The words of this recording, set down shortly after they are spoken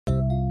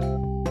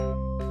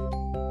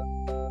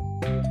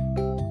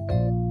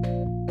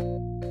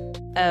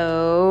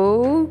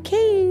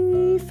Okay,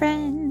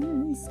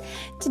 friends.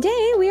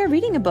 Today we are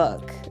reading a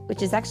book,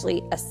 which is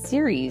actually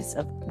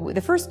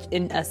the first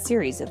in a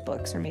series of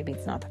books, or maybe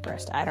it's not the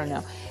first, I don't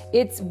know.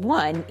 It's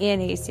one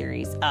in a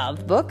series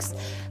of books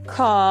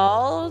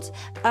called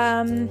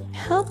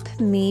Help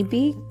Me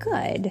Be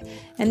Good.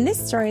 And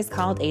this story is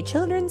called A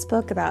Children's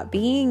Book About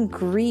Being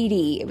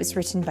Greedy. It was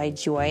written by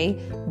Joy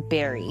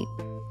Barry.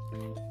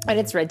 And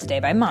it's read today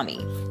by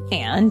Mommy.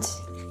 And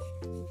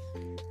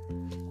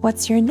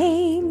what's your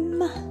name?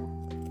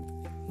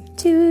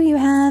 Do you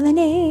have a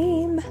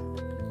name?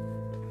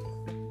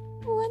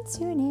 What's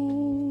your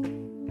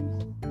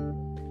name?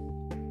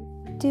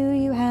 Do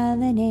you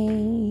have a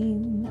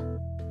name?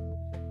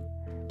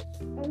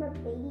 I'm a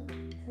baby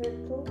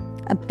turtle.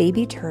 A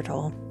baby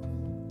turtle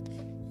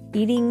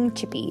eating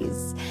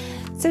chippies.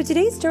 So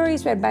today's story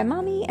is read by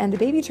Mommy and a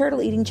baby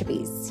turtle eating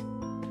chippies.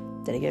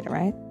 Did I get it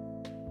right?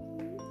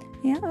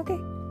 Yeah, okay.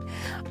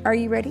 Are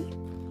you ready?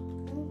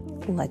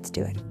 Let's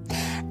do it.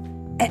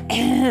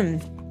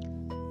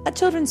 A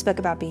Children's Book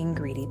About Being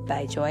Greedy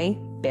by Joy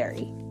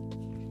Barry.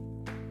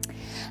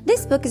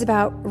 This book is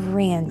about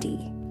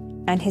Randy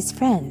and his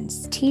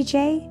friends,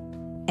 TJ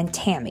and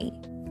Tammy.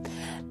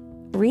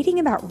 Reading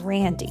about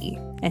Randy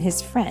and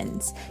his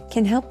friends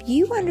can help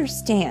you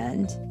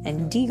understand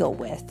and deal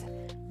with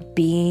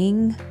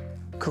being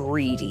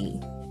greedy.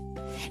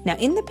 Now,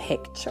 in the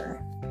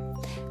picture,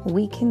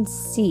 we can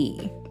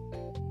see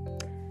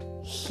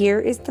here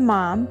is the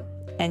mom,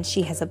 and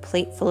she has a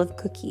plate full of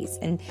cookies,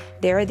 and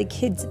there are the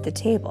kids at the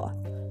table,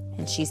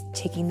 and she's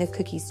taking the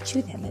cookies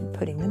to them and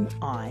putting them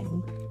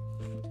on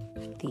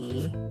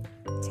the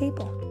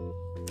table.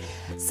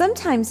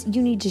 Sometimes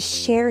you need to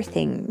share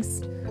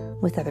things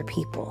with other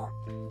people.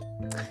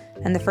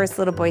 And the first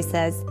little boy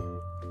says,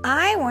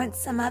 "I want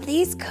some of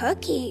these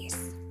cookies."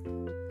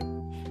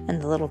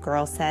 And the little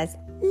girl says,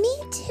 "Me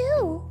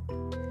too."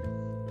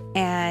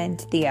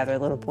 And the other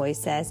little boy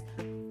says,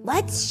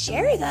 "Let's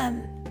share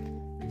them."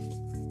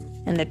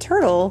 And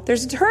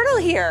there's a turtle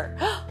here.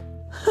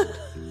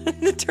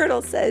 And the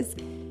turtle says,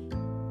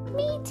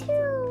 "Me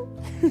too."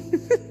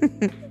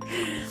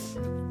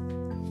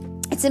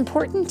 It's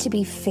important to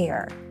be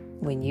fair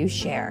when you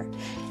share.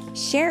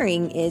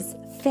 Sharing is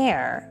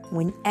fair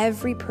when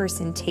every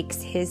person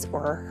takes his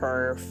or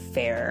her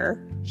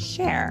fair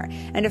share.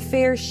 And a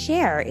fair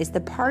share is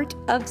the part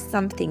of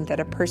something that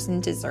a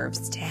person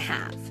deserves to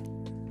have.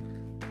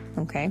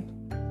 Okay?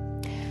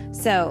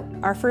 So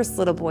our first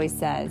little boy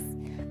says,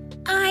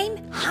 "I'm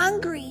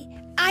hungry.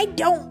 I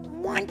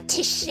don't want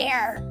to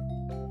share."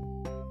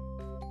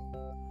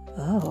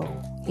 Oh,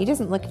 he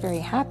doesn't look very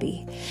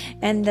happy.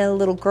 And the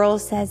little girl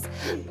says,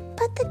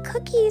 "But the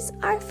cookies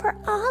are for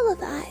all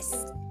of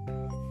us."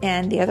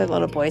 And the other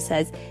little boy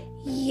says,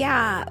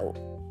 "Yeah,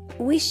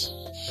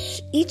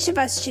 each of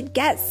us should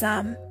get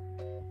some."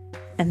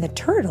 And the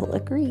turtle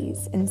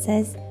agrees and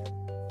says,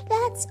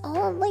 "That's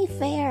only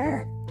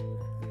fair."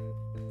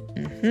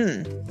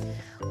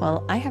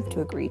 Well, I have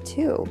to agree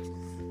too.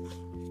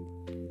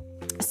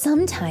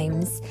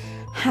 Sometimes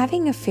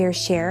having a fair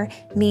share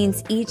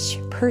means each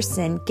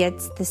person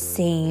gets the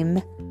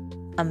same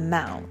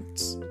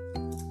amount.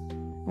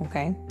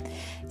 Okay?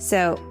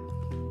 So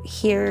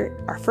here,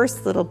 our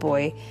first little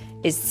boy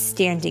is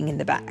standing in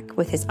the back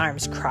with his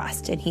arms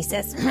crossed, and he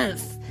says,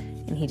 "Humph,"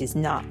 and he does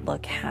not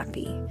look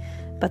happy.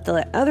 But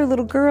the other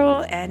little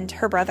girl and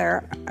her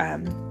brother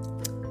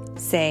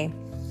say,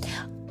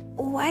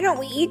 "Why don't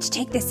we each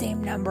take the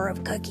same number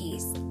of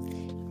cookies?"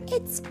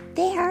 "It's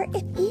fair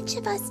if each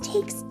of us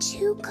takes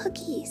 2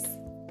 cookies."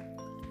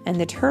 And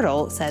the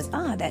turtle says,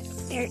 "That's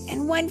fair,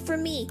 and 1 for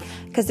me,"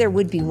 because there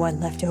would be 1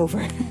 left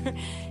over.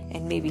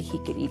 And maybe he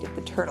could eat it.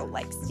 The turtle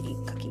likes to eat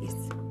cookies.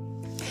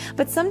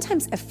 But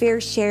sometimes a fair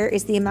share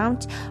is the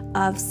amount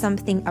of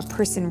something a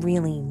person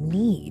really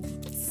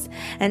needs.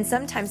 And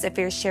sometimes a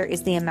fair share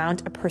is the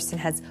amount a person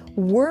has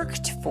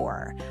worked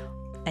for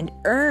and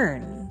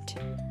earned.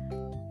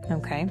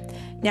 Okay?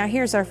 Now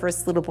here's our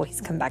first little boy. He's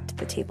come back to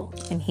the table,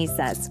 and he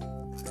says,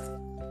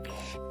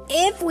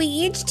 "If we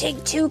each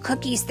take 2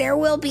 cookies, there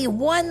will be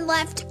 1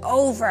 left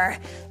over."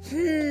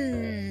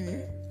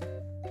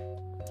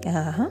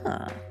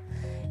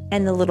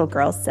 And the little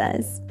girl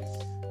says,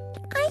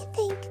 "I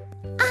think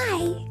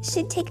I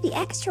should take the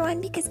extra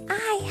one because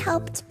I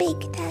helped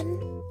bake them."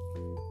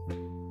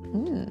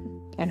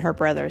 And her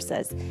brother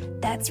says,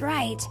 "That's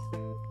right."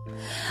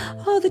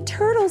 Oh, the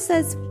turtle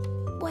says,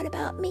 "What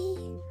about me?"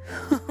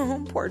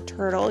 Poor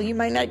turtle, you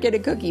might not get a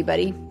cookie,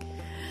 buddy.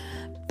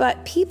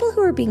 But people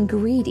who are being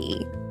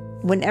greedy,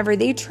 whenever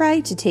they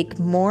try to take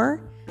more,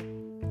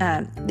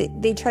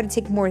 they try to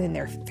take more than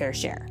their fair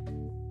share.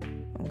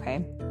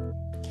 Okay?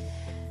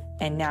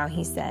 And now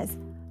he says,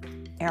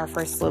 our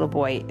first little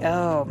boy,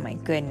 oh my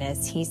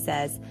goodness, he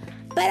says,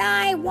 "But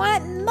I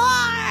want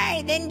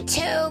more than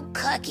 2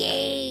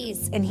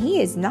 cookies." And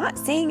he is not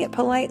saying it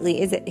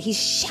politely, is it? He's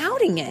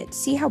shouting it.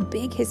 See how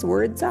big his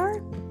words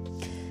are?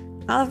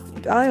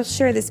 I'll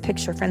share this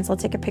picture, friends. I'll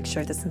take a picture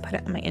of this and put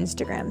it on my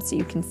Instagram so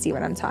you can see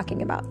what I'm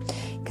talking about.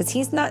 Because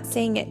he's not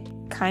saying it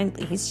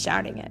kindly. He's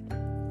shouting it.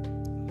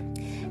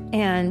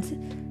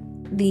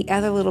 And the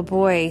other little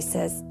boy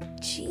says,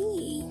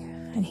 gee,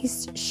 and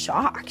he's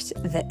shocked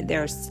that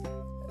there's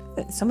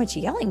so much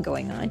yelling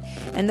going on.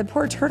 And the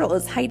poor turtle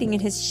is hiding in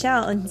his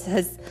shell and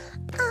says,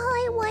 all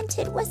I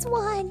wanted was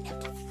one.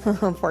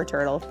 Poor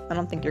turtle. I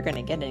don't think you're going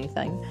to get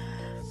anything.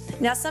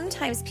 Now,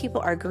 sometimes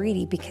people are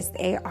greedy because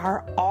they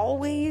are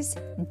always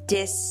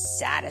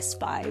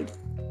dissatisfied.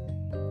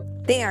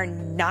 They are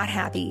not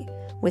happy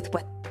with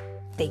what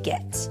they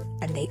get,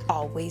 and they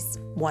always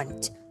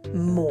want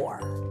more.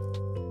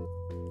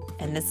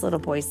 And this little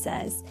boy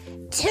says,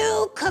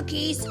 2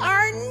 cookies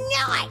are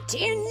not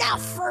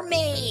enough for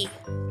me.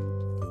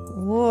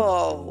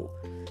 Whoa.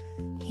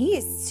 He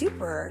is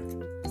super,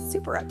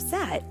 super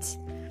upset.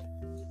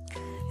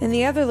 And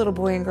the other little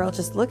boy and girl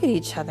just look at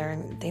each other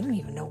and they don't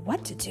even know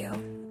what to do.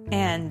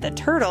 And the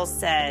turtle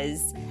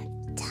says,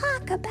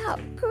 talk about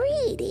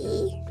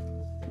greedy.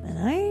 And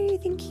I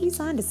think he's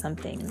onto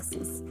something. This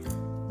is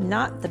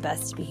not the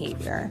best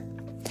behavior.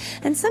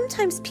 And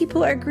sometimes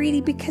people are greedy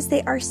because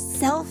they are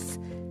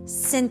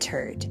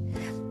self-centered.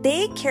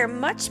 They care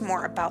much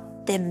more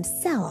about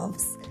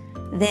themselves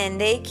than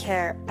they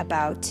care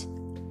about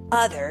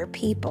other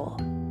people.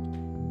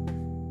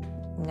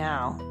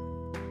 Now,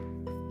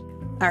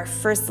 our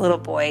first little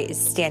boy is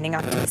standing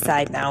off to the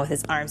side now with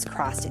his arms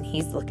crossed, and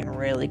he's looking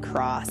really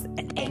cross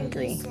and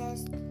angry. He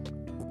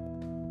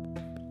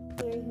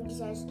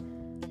says,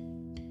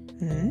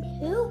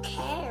 who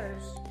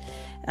cares?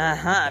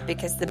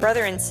 Because the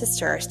brother and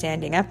sister are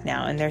standing up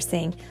now, and they're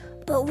saying,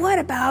 but what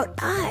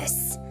about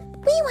us?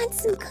 We want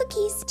some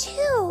cookies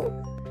too.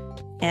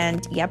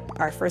 And yep,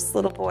 our first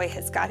little boy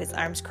has got his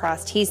arms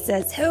crossed. He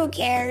says, who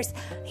cares?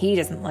 He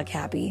doesn't look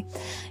happy.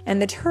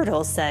 And the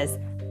turtle says,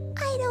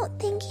 I don't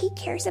think he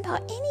cares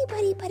about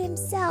anybody but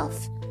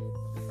himself.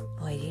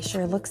 Boy, he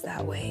sure looks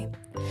that way.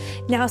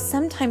 Now,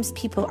 sometimes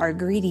people are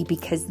greedy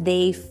because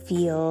they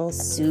feel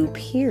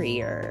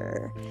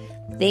superior.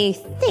 They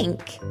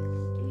think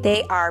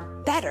they are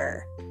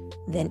better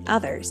than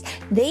others.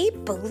 They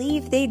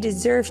believe they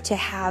deserve to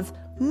have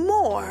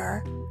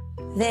more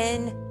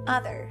than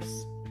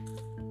others.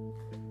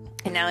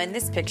 And now in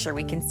this picture,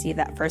 we can see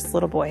that first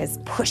little boy has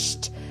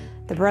pushed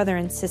the brother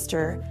and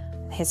sister,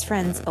 his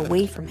friends,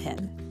 away from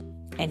him.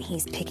 And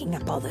he's picking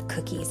up all the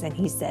cookies and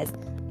he says,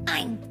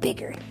 I'm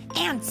bigger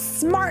and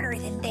smarter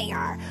than they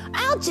are.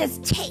 I'll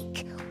just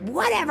take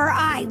whatever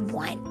I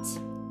want.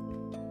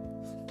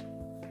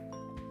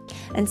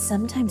 And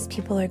sometimes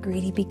people are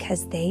greedy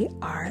because they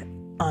are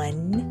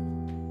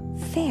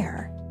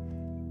unfair.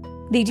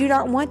 They do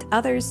not want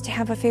others to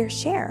have a fair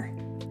share.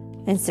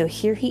 And so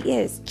here he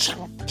is,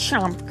 chomp,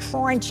 chomp,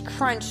 crunch,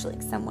 crunch,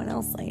 like someone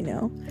else I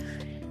know.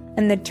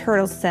 And the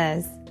turtle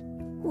says,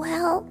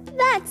 well,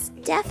 that's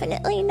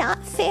definitely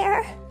not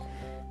fair.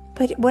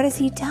 But what has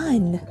he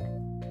done?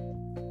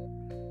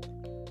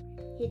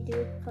 He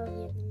did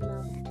probably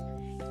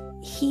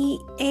enough. He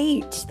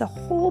ate the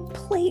whole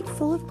plate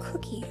full of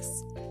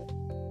cookies.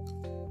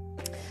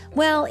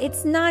 Well,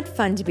 it's not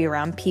fun to be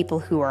around people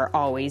who are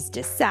always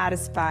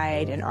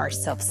dissatisfied and are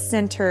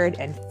self-centered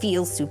and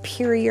feel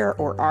superior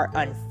or are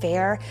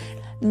unfair.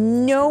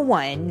 No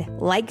one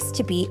likes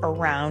to be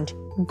around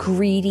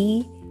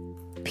greedy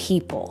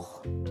people.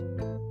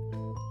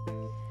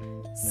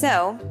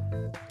 So,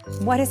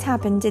 what has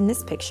happened in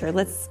this picture?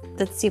 Let's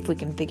see if we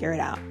can figure it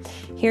out.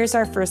 Here's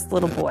our first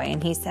little boy,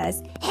 and he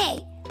says, hey,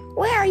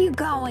 where are you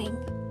going?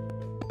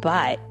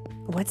 But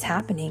what's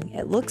happening?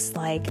 It looks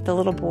like the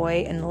little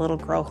boy and the little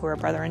girl who are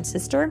brother and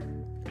sister,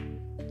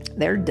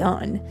 they're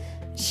done.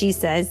 She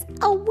says,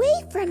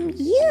 away from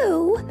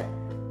you.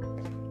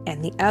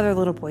 And the other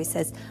little boy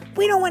says,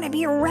 we don't want to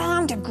be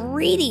around a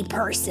greedy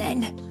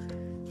person.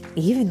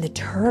 Even the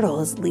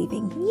turtle is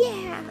leaving.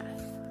 Yeah.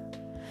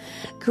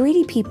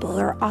 Greedy people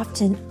are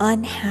often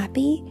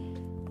unhappy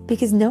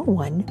because no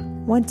one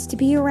wants to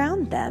be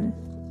around them.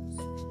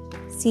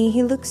 See,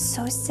 he looks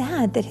so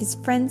sad that his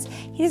friends,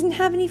 he doesn't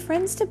have any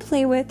friends to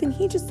play with, and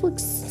he just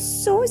looks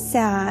so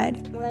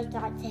sad. What does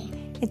that say?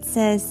 It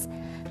says,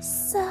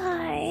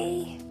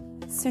 sigh.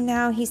 So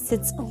now he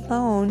sits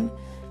alone,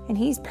 and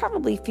he's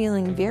probably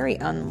feeling very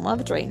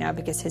unloved right now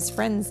because his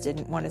friends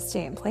didn't want to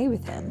stay and play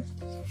with him.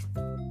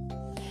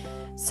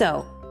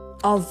 So,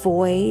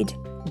 avoid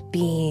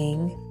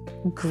being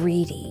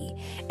greedy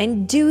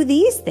and do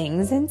these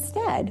things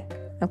instead.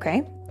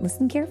 Okay?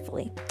 Listen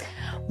carefully.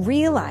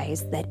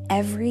 Realize that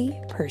every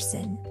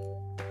person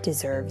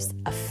deserves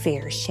a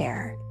fair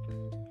share.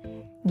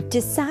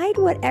 Decide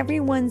what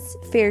everyone's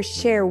fair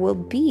share will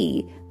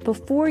be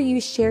before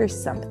you share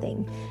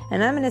something.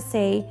 And I'm going to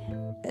say,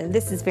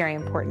 this is very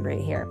important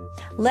right here.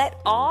 Let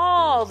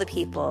all the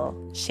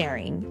people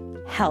sharing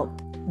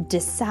help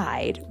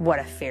decide what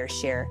a fair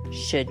share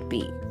should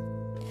be.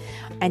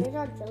 And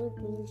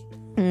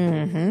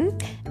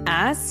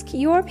ask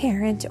your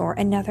parent or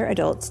another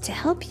adult to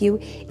help you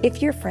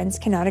if your friends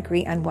cannot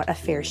agree on what a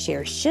fair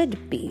share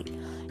should be.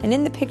 And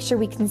in the picture,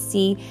 we can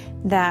see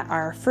that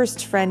our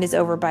first friend is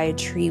over by a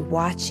tree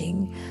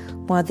watching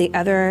while the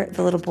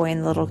little boy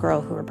and the little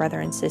girl, who are brother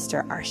and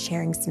sister, are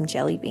sharing some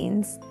jelly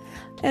beans.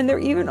 And they're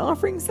even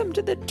offering some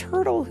to the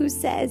turtle, who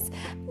says,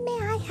 "May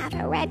I have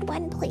a red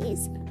one,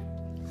 please?"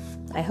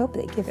 I hope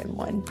they give him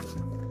one.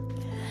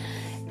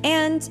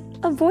 And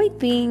avoid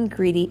being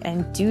greedy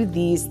and do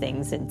these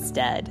things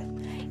instead.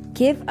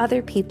 Give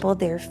other people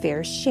their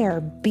fair share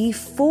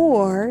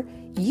before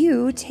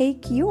you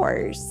take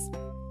yours.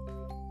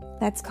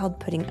 That's called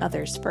putting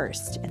others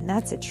first, and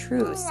that's a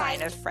true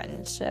sign of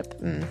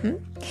friendship.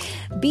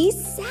 Be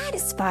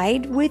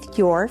satisfied with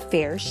your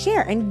fair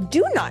share, and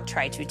do not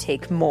try to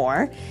take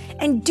more,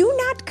 and do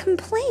not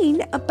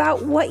complain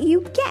about what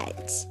you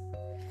get.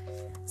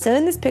 So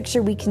in this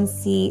picture, we can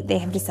see they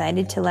have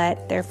decided to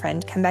let their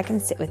friend come back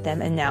and sit with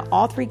them, and now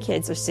all 3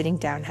 kids are sitting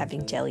down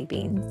having jelly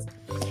beans.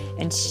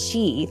 And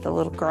she, the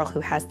little girl who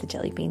has the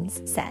jelly beans,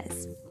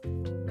 says,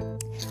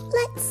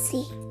 "Let's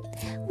see.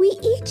 We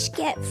each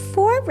get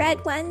 4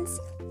 red ones,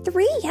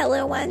 3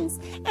 yellow ones,"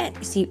 and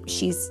see,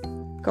 she's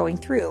going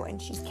through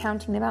and she's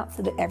counting them out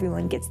so that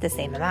everyone gets the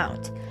same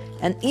amount.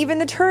 And even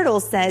the turtle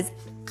says,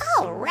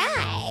 "All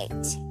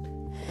right."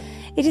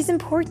 It is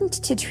important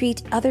to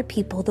treat other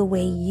people the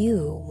way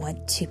you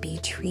want to be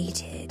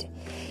treated.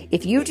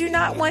 If you do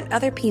not want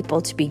other people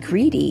to be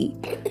greedy,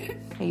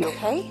 are you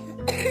okay?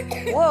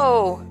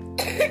 Whoa.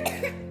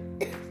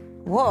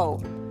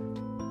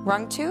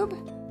 Wrong tube?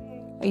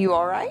 Are you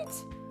all right?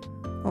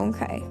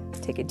 Okay,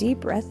 take a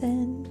deep breath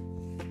in.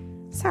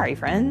 Sorry,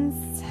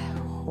 friends.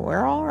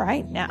 We're all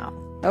right now.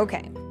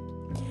 Okay.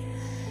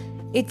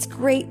 It's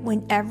great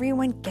when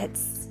everyone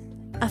gets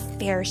a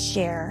fair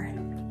share.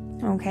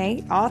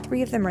 Okay, all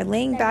 3 of them are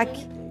laying back.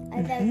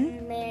 And the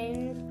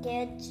main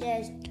kid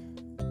says,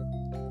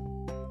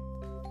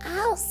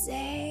 I'll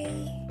say.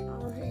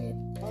 I'll say.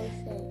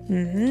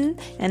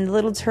 And the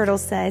little turtle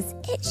says,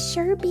 "It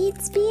sure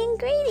beats being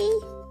greedy."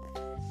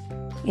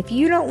 If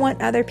you don't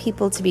want other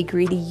people to be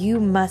greedy,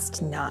 you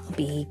must not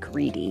be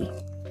greedy.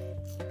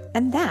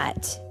 And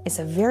that is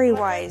a very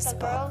wise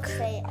book.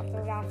 Say on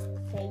the last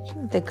page.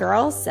 The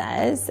girl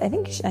says, I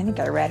think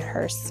I read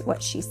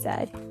what she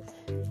said.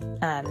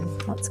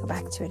 Let's go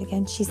back to it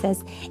again. She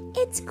says,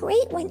 "It's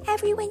great when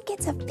everyone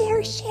gets a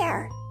fair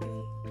share."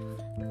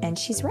 And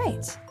she's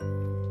right.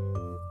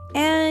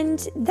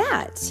 And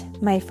that,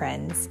 my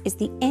friends, is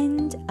the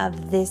end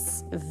of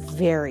this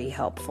very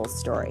helpful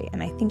story.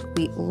 And I think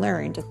we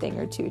learned a thing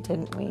or two,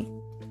 didn't we?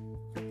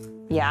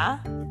 Yeah?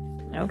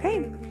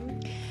 Okay.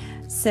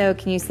 So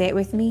can you say it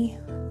with me?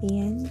 The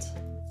end.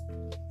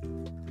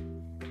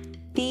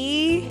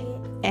 The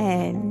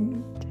end.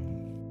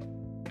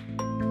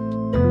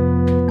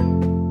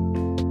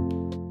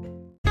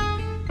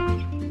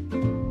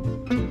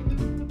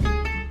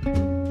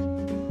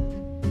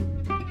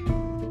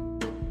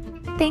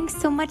 Thanks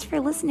so much for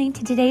listening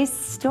to today's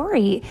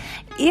story.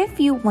 If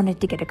you wanted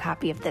to get a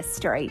copy of this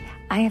story,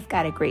 I have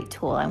got a great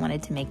tool I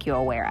wanted to make you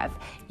aware of.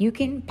 You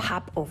can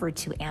pop over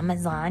to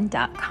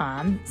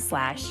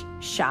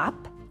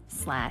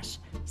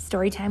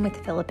amazon.com/shop/storytime with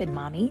Philip and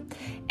Mommy,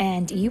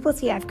 and you will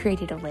see I've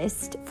created a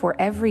list for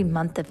every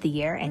month of the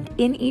year, and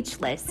in each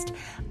list,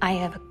 I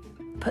have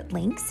put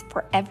links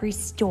for every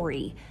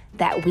story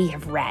that we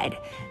have read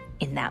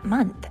in that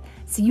month.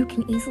 So you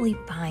can easily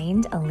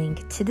find a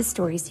link to the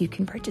story so you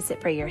can purchase it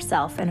for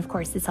yourself. And of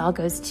course, this all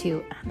goes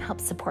to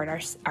help support our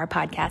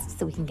podcast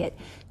so we can get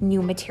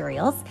new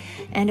materials.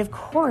 And of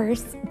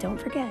course, don't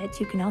forget,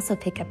 you can also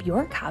pick up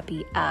your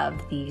copy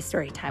of the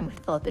Storytime with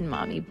Philip and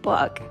Mommy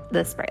book,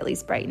 The Sprightly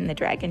Sprite and the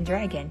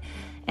Dragon.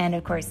 And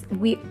of course,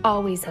 we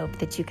always hope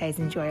that you guys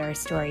enjoy our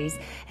stories.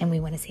 And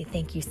we want to say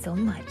thank you so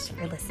much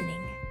for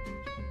listening.